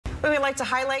We would like to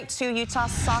highlight two Utah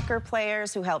soccer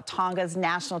players who helped Tonga's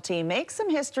national team make some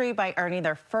history by earning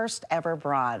their first ever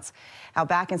bronze. Now,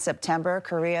 back in September,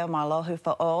 Korea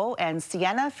Malohufo'o and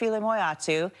Sienna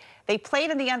Filimoiatu, they played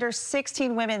in the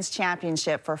under-16 women's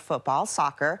championship for football,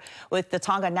 soccer, with the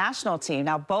Tonga national team.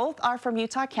 Now, both are from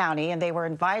Utah County, and they were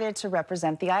invited to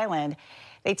represent the island.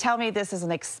 They tell me this is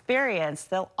an experience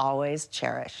they'll always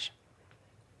cherish.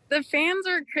 The fans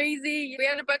are crazy. We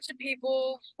had a bunch of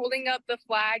people holding up the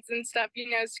flags and stuff,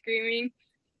 screaming.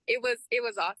 It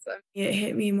was awesome. It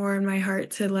hit me more in my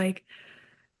heart to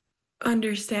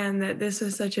understand that this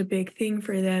was such a big thing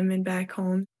for them and back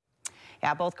home.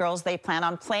 Yeah, both girls, they plan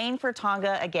on playing for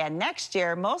Tonga again next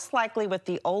year, most likely with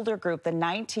the older group, the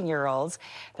 19-year-olds.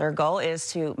 Their goal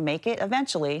is to make it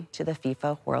eventually to the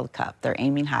FIFA World Cup. They're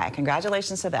aiming high.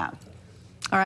 Congratulations to them.